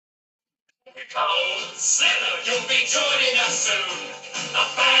Slither, you'll be joining us soon. A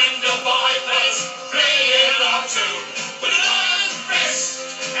band of vipers playing our tune. With an iron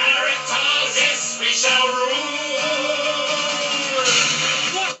fist and erectile yes, we shall rule.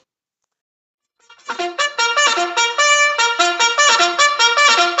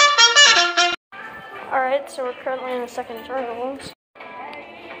 Alright, so we're currently in the second trial.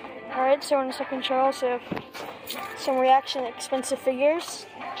 Alright, so we're in the second trial, so some reaction expensive figures.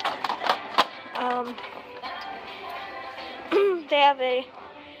 They have a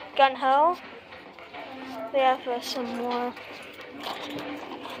gun hoe. They have some more.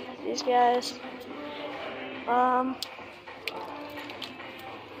 These guys.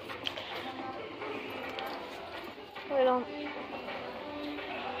 We don't.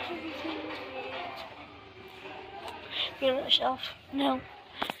 You know the shelf? No.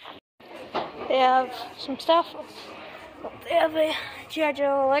 They have some stuff. They have a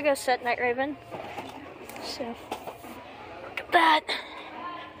Gijoe Lego set, Night Raven. So, look at that.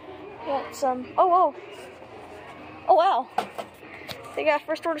 Got some. Oh, whoa. Oh, wow. They got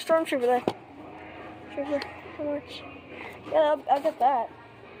First Order Stormtrooper there. Trooper. How much? Yeah, I'll get that.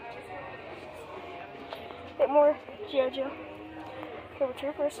 Get more Gijoe. Trooper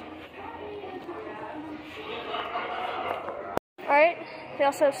Troopers. Alright, they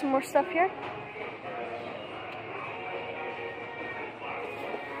also have some more stuff here.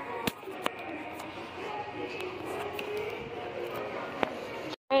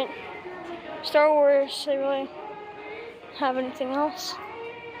 Alright, Star Wars, they really have anything else.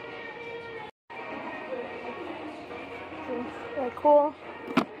 Really cool.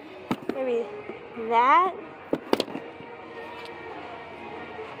 Maybe that.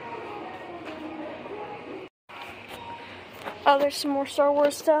 Oh, there's some more Star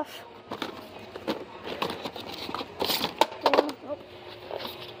Wars stuff.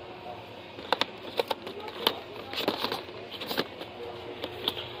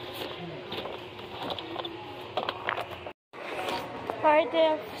 Alright, they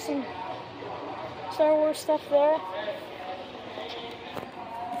have some Star Wars stuff there.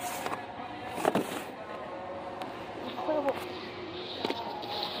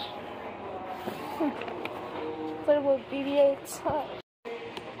 Inflatable BB-8s.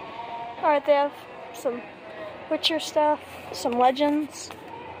 Alright, they have some Witcher stuff, some Legends.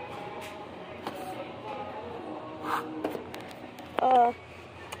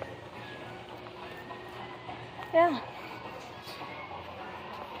 Yeah.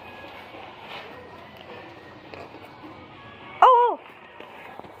 Oh!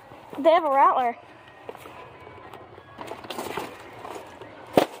 They have a Rattler.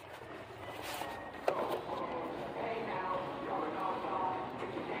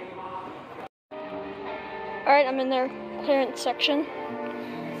 Alright, I'm in their clearance section.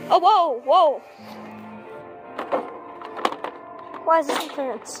 Oh, whoa, whoa! Why is this in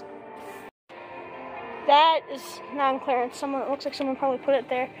clearance? That is not in clearance. It looks like someone probably put it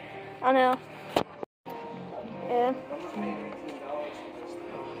there. I don't know. Yeah.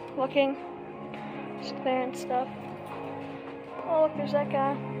 Looking. Just clearance stuff. Oh, look, there's that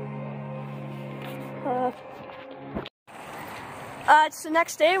guy. It's the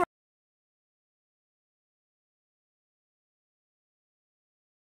next day.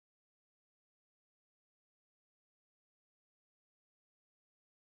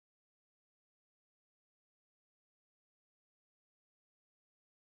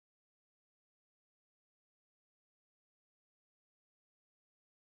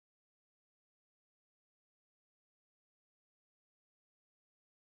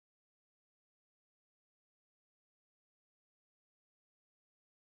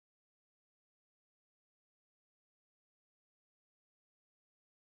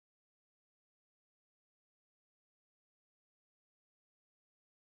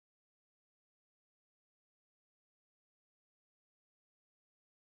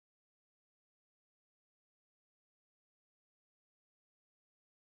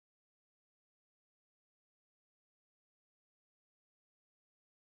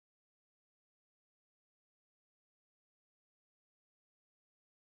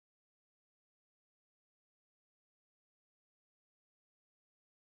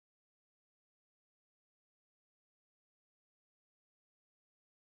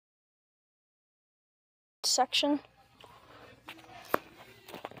 Section.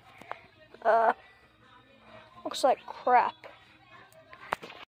 Looks like crap.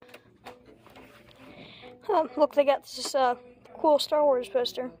 Look, they got this cool Star Wars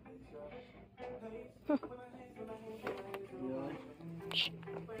poster.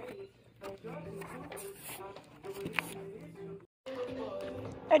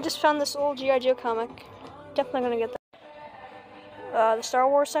 I just found this old G.I. Joe comic. Definitely gonna get that. The Star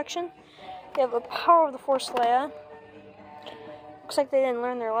Wars section. They have a Power of the Force Leia. Looks like they didn't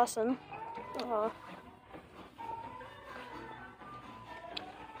learn their lesson.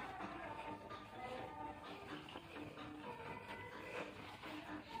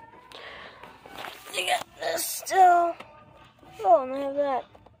 They got this still. Oh, and they have that.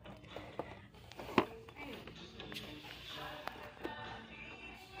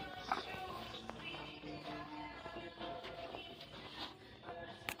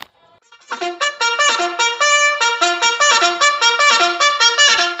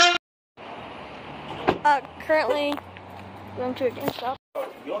 Currently going to a GameStop.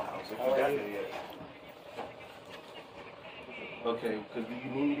 Your house, if you got there yet. Okay, because do you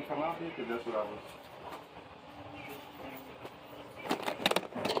need me to come out here? Because that's what I was.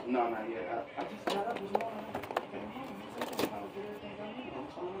 No, not yet. I just got up this morning.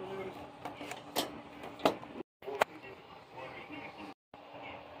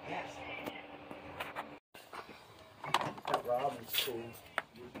 Yes. That Robin's cool.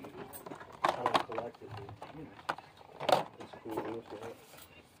 I don't collect it. It's cool. Look at it.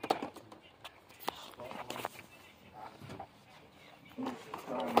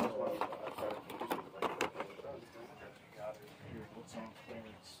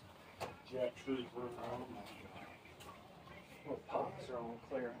 Jack Trooper. What pops are on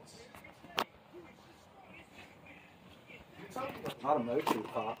clearance? Not a Motu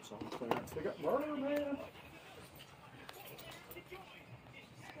pops on clearance. They got murder, man.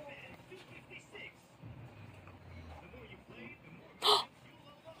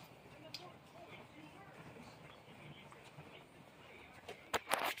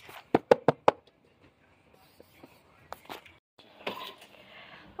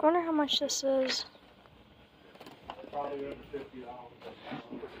 I wonder how much this is. Probably over $50.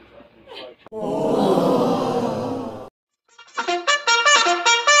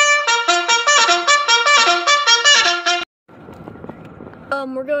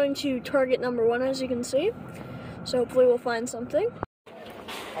 We're going to Target number 1, as you can see. So hopefully we'll find something.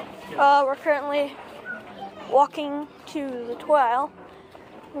 We're currently walking to the toy aisle.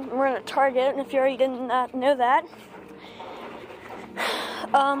 We're in a Target, and if you already didn't know that.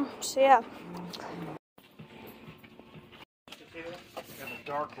 So yeah.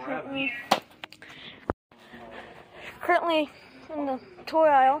 Currently in the toy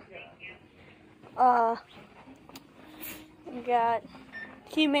aisle, we got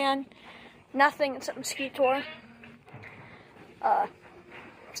He-Man, nothing except Mosquito,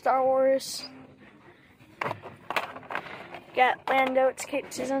 Star Wars, got Lando, it's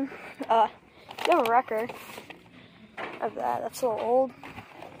Cape season, you have a record of that, that's a little old.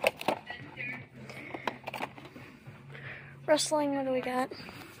 Wrestling, what do we got?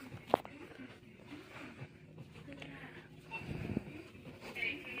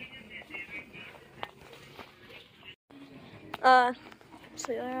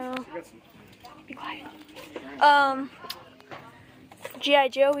 See there. Be quiet. G.I.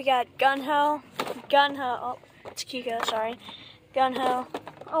 Joe, we got Gun-Ho, oh, it's Kiko, sorry. Gun-Ho,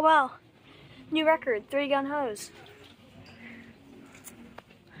 oh wow, new record, 3 Gun-Hos.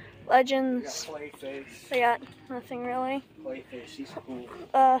 Legends. Clayface. I got nothing really. Clayface, she's cool.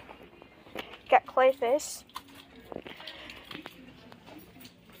 Got Clayface.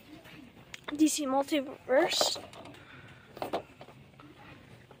 DC Multiverse.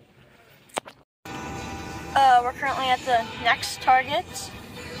 We're currently at the next Target.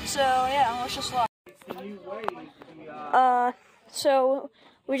 So yeah, let's just walk. So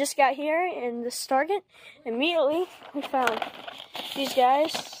we just got here in this Target. Immediately we found these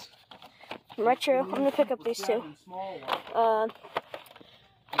guys. Retro. I'm gonna pick up these two.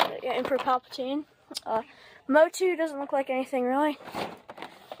 Emperor Palpatine. Motu doesn't look like anything really.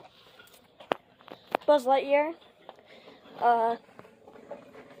 Buzz Lightyear.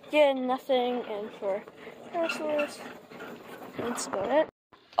 Again, nothing. And for wrestlers, that's about it.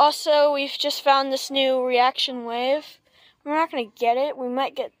 Also, we've just found this new reaction wave. We're not gonna get it. We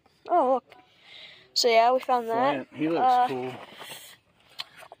might get. Oh look. So yeah, we found that. He looks cool.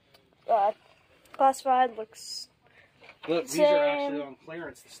 Classified looks. Look, these are actually on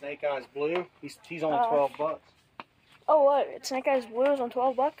clearance. The Snake Eyes Blue. He's only $12. Oh what? Snake Eyes Blue is on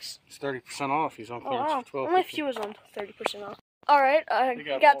 $12. It's 30% off. He's on clearance Wow. for $12. Only a few was on 30% off. All right,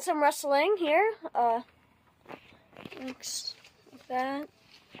 got some wrestling here. Looks like that.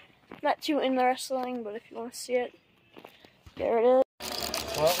 Not too in the wrestling, but if you want to see it, there it is.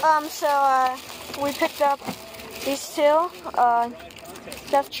 So we picked up these two,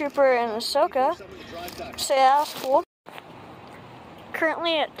 Death Trooper and Ahsoka. So yeah, that's cool.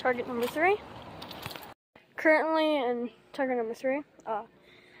 currently at target number 3. Currently in target number 3.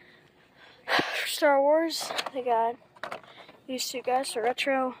 Star Wars. They got these two guys for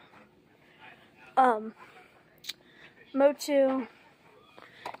retro. Motu,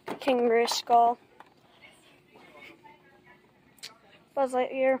 King Gray Skull, Buzz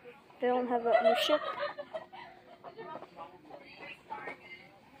Lightyear. They don't have a new ship.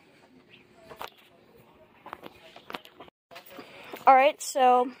 Alright,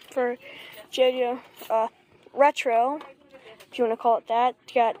 so for Gijoe retro, if you want to call it that,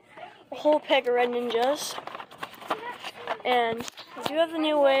 you got a whole peg of Red Ninjas. And we do have the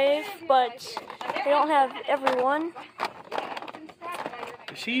new wave, but they don't have everyone.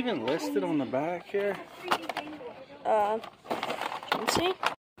 Is she even listed on the back here? You can see.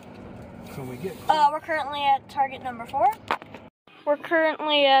 Can we get? We're currently at target number 4. We're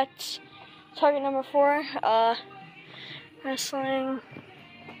currently at target number 4. Wrestling,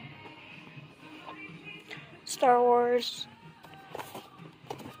 Star Wars,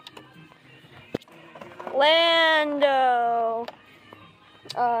 Lando,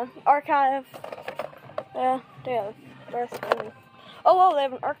 Archive. Yeah, they have Darth. Oh, well, they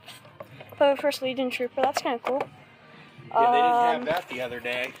have an Arc First Legion Trooper. That's kind of cool. Yeah, they didn't have that the other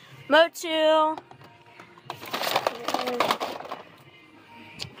day. Motu.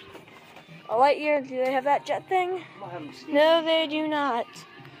 A Lightyear, do they have that jet thing? No, they do not.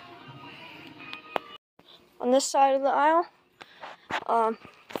 On this side of the aisle,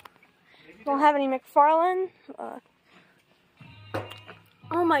 don't have any McFarlane.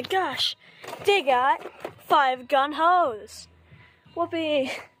 Oh my gosh, they got 5 gun hose.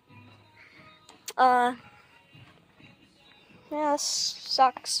 Whoopee. Yeah, this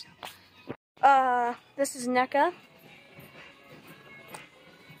sucks. This is NECA.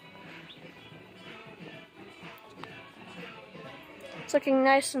 It's looking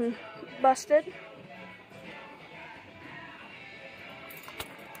nice and busted.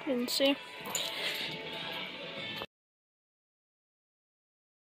 You can see.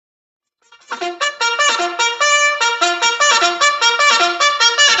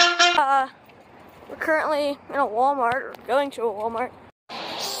 We're currently in a Walmart, or going to a Walmart.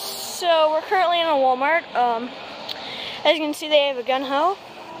 So we're currently in a Walmart. As you can see, they have a gun hoe,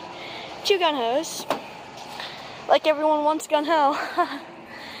 2 gun hoes. Like everyone wants gun ho.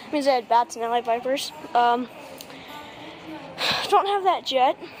 Means they had bats and night vipers. Don't have that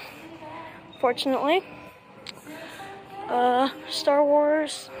jet, fortunately. Star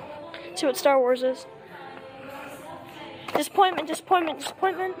Wars. Let's see what Star Wars is. Disappointment, disappointment,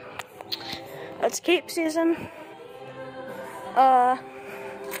 disappointment. That's Cape season. Oh,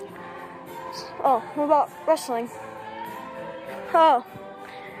 what about wrestling? Oh,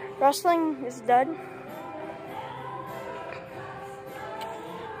 wrestling is dead.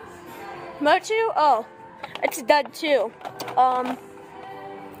 Motu? Oh, it's dead too.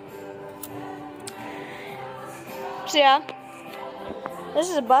 So yeah, this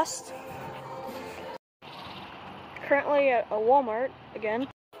is a bust. Currently at a Walmart again.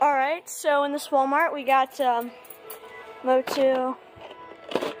 Alright, so in this Walmart we got Motu.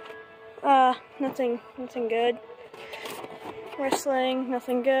 Nothing good. Wrestling,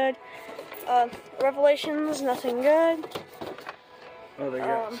 nothing good. Revelations, nothing good. Oh, they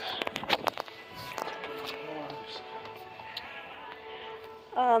got.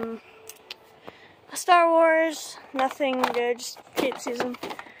 Star Wars, nothing good, just Cape season.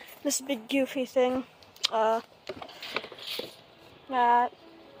 This big goofy thing. That.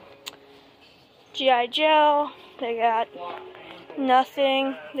 G.I. Joe, they got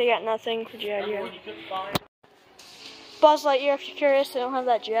nothing. They got nothing for G.I. Joe. Buzz Lightyear, if you're curious, they don't have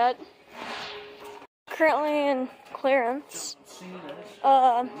that jet. Currently in clearance.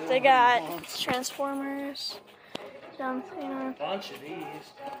 They got Transformers. A bunch of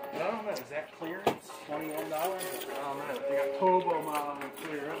these. I don't know, is that clearance? $21? I don't know. They got Turbo Model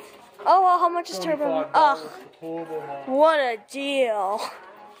clearance. Oh, well, how much is Turbo? Oh, Turbo Model. what a deal.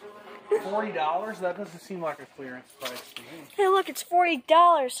 $40? That doesn't seem like a clearance price to me. Hey, look, it's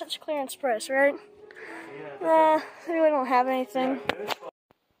 $40. Such a clearance price, right? They really don't have anything.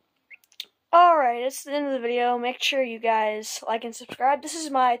 Alright, it's the end of the video. Make sure you guys like and subscribe. This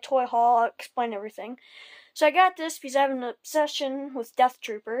is my toy haul. I'll explain everything. So I got this because I have an obsession with Death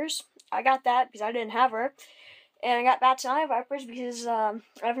Troopers. I got that because I didn't have her. And I got Bats and Eye Vipers because I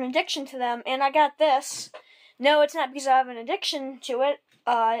have an addiction to them. And I got this. No, it's not because I have an addiction to it.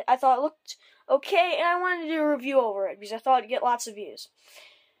 I thought it looked okay, and I wanted to do a review over it because I thought it'd get lots of views.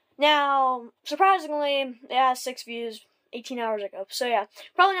 Now, surprisingly, it has 6 views 18 hours ago. So yeah,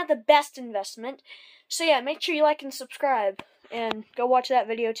 probably not the best investment. So yeah, make sure you like and subscribe. and go watch that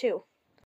video too.